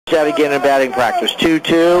that again in batting practice.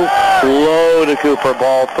 2-2, low to Cooper,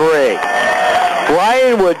 ball 3.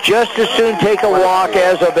 Ryan would just as soon take a walk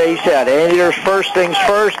as a base hit. Anteaters first things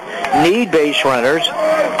first, need base runners.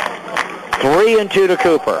 3-2 to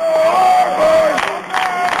Cooper.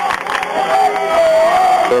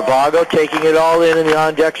 Verbago taking it all in the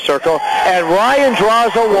on-deck circle, and Ryan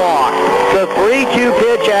draws a walk. The 3-2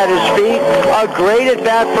 pitch at his feet, a great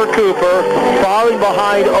at-bat for Cooper, falling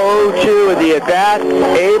behind 0-2 in the at-bat,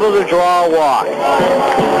 able to draw a walk.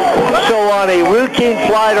 So on a routine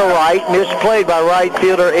fly to right, misplayed by right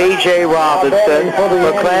fielder A.J. Robinson,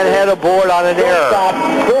 McClanahan had a board on an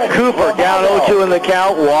error. Cooper down 0-2 in the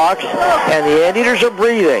count, walks, and the Anteaters are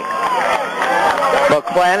breathing.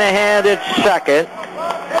 McClanahan at second.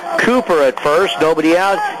 Cooper at first, nobody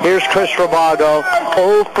out. Here's Chris Verbago,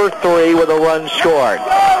 0 for 3 with a run scored.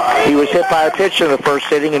 He was hit by a pitch in the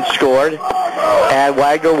first inning and scored, and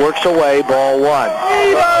Wagner works away, ball 1.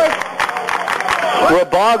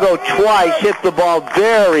 Verbago twice hit the ball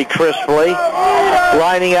very crisply,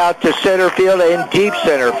 lining out to center field and deep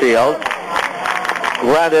center field.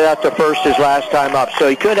 Grounded out to first his last time up, so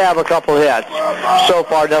he could have a couple hits. So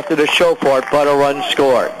far, nothing to show for it, but a run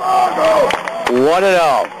scored.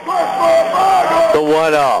 1-0. The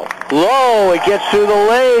 1-0. Low, it gets through the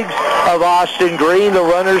legs of Austin Green. The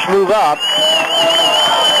runners move up.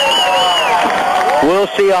 We'll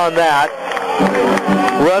see on that.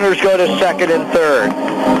 Runners go to second and third.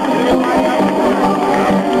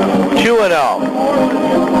 2-0.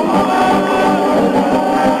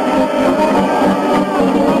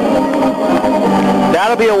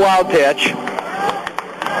 That'll be a wild pitch.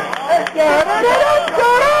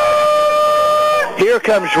 Here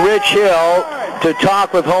comes Rich Hill to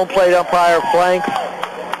talk with home plate umpire Frank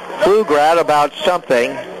Pflugrad about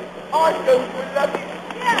something.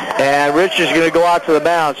 And Rich is going to go out to the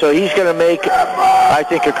mound, so he's going to make, I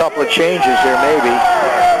think, a couple of changes here maybe.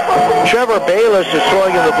 Trevor Bayless is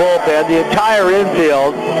throwing in the bullpen. The entire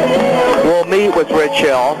infield will meet with Rich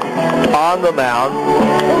Hill on the mound.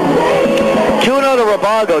 2-0 to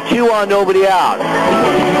Verbago, 2 on, nobody out.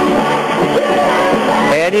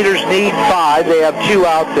 Anteaters need 5. They have 2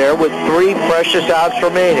 out there with 3 precious outs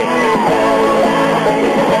remaining.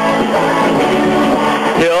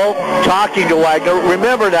 Hill talking to Wagner.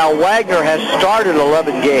 Remember now, Wagner has started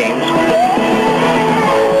 11 games.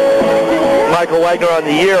 Michael Wagner on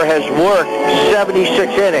the year has worked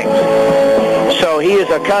 76 innings. So he is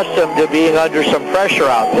accustomed to being under some pressure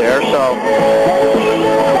out there. So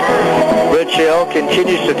Rich Hill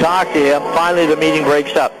continues to talk to him. Finally, the meeting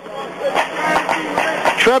breaks up.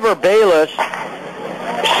 Trevor Bayless,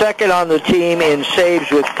 second on the team in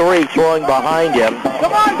saves with 3, throwing behind him.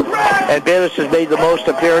 And Bayless has made the most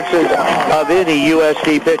appearances of any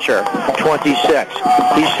USD pitcher, 26.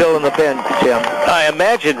 He's still in the pen, Tim. I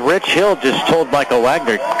imagine Rich Hill just told Michael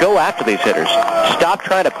Wagner, go after these hitters. Stop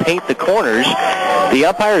trying to paint the corners. The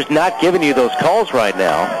umpire's not giving you those calls right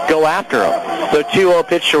now. Go after them. The 2-0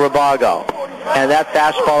 pitch to Verbago. And that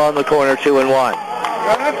fastball on the corner, 2-1.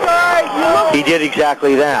 He did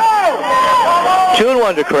exactly that.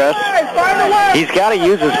 2-1 to Chris. He's got to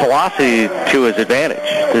use his velocity to his advantage.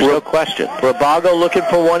 There's no question. Verbago looking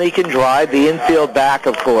for one he can drive. The infield back,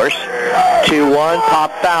 of course. 2-1,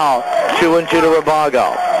 pop foul. 2-2 to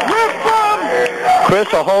Verbago.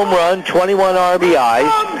 Chris, a home run, 21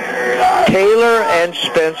 RBIs. Taylor and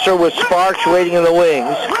Spencer with Sparks waiting in the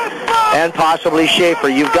wings. And possibly Schaefer.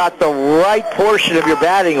 You've got the right portion of your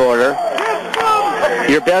batting order.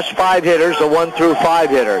 Your best 5 hitters, the 1 through 5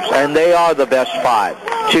 hitters, and they are the best 5.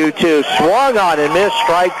 2-2, swung on and missed,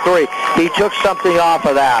 strike 3. He took something off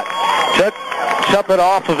of that. Took something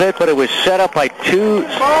off of it, but it was set up by 2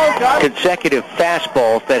 consecutive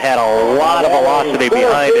fastballs that had a lot of velocity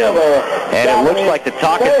behind him. And it looks like the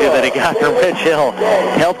talking to that he got from Rich Hill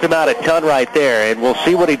helped him out a ton right there. And we'll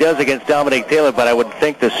see what he does against Dominic Taylor, but I would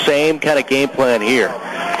think the same kind of game plan here.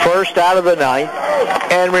 First out of the 9th.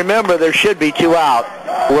 And remember, there should be 2 out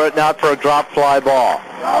were it not for a drop fly ball.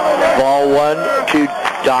 Ball 1 to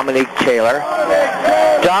Dominic Taylor.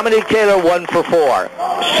 Dominic Taylor 1 for 4.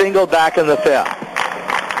 Single back in the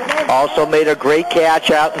 5th. Also made a great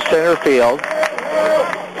catch out in center field.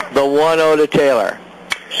 The 1-0 to Taylor.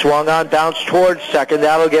 Swung on, bounced towards second.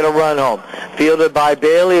 That'll get a run home. Fielded by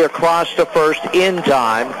Bailey across to first in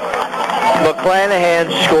time. McClanahan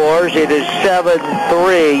scores. It is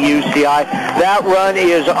 7-3 UCI. That run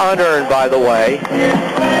is unearned, by the way.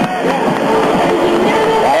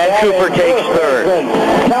 And Cooper takes third.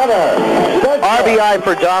 RBI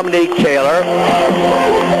for Dominique Taylor.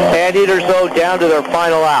 Anteaters, though, down to their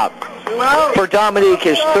final out. For Dominique,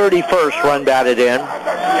 his 31st run batted in.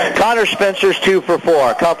 Connor Spencer's 2 for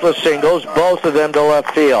 4. A couple of singles, both of them to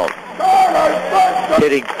left field.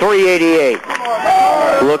 Hitting .388.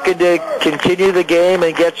 Looking to continue the game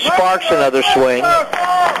and get Sparks another swing.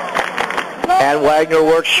 And Wagner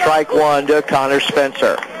works strike 1 to Connor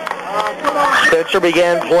Spencer. Spencer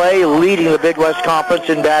began play leading the Big West Conference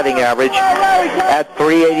in batting average. At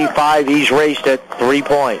 .385, he's raced at 3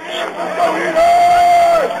 points.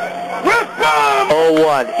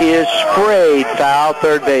 0-1 is sprayed foul,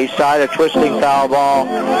 third base side, a twisting foul ball.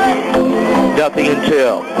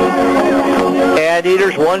 0-2.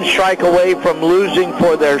 Anteaters 1 strike away from losing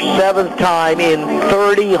for their 7th time in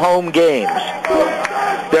 30 home games.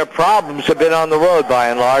 Their problems have been on the road by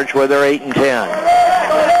and large, where they're 8-10.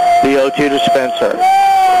 The 0-2 to Spencer.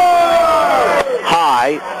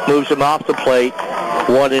 High moves him off the plate,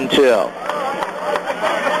 1-2.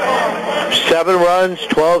 7 runs,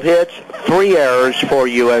 12 hits, 3 errors for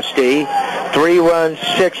USD. 3 runs,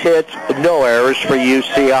 6 hits, no errors for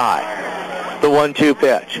UCI. The 1-2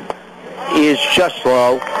 pitch is just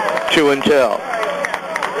low, 2-2.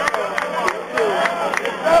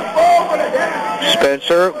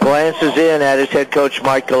 Spencer glances in at his head coach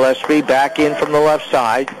Mike Gillespie, back in from the left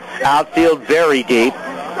side. Outfield very deep.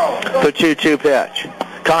 The 2-2 pitch.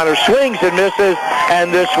 Connor swings and misses,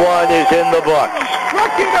 and this one is in the books.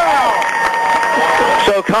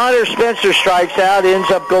 So Connor Spencer strikes out, ends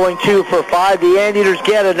up going 2 for 5. The Anteaters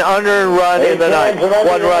get an unearned run in the ninth.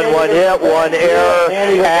 1 run, 1 hit, 1 error,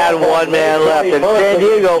 and 1 man left. And San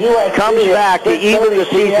Diego comes back to even the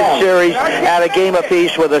season series at a game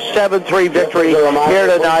apiece with a 7-3 victory here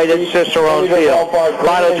tonight at Cicerone Field.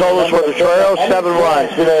 Final totals for the Toreros: 7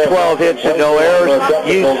 runs, 12 hits, and no errors.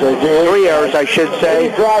 3 errors, I should say.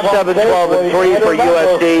 7, 12, and 3 for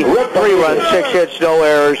USD. 3 runs, 6 hits, no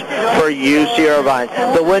errors for UC Irvine.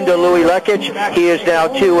 The win to Louis Lekic. He is now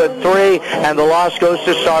 2 and 3, and the loss goes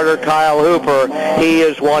to starter Kyle Hooper. He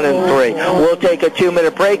is 1 and 3. We'll take a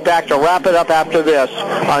 2-minute break. Back to wrap it up after this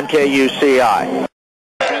on KUCI.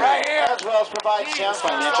 As well as provide sound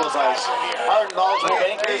financial advice. Our knowledgeable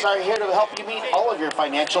bankers are here to help you meet all of your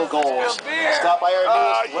financial goals. Stop by our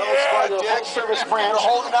newest Wells Fargo full-service branch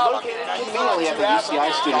located conveniently at the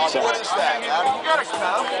UCI Student Center. What is that, man? You gotta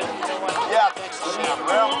come. Yeah, thanks.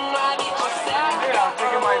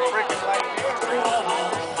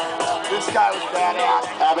 This guy was badass.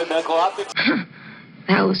 Abbott Medical Optics.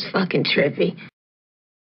 That was fucking trippy.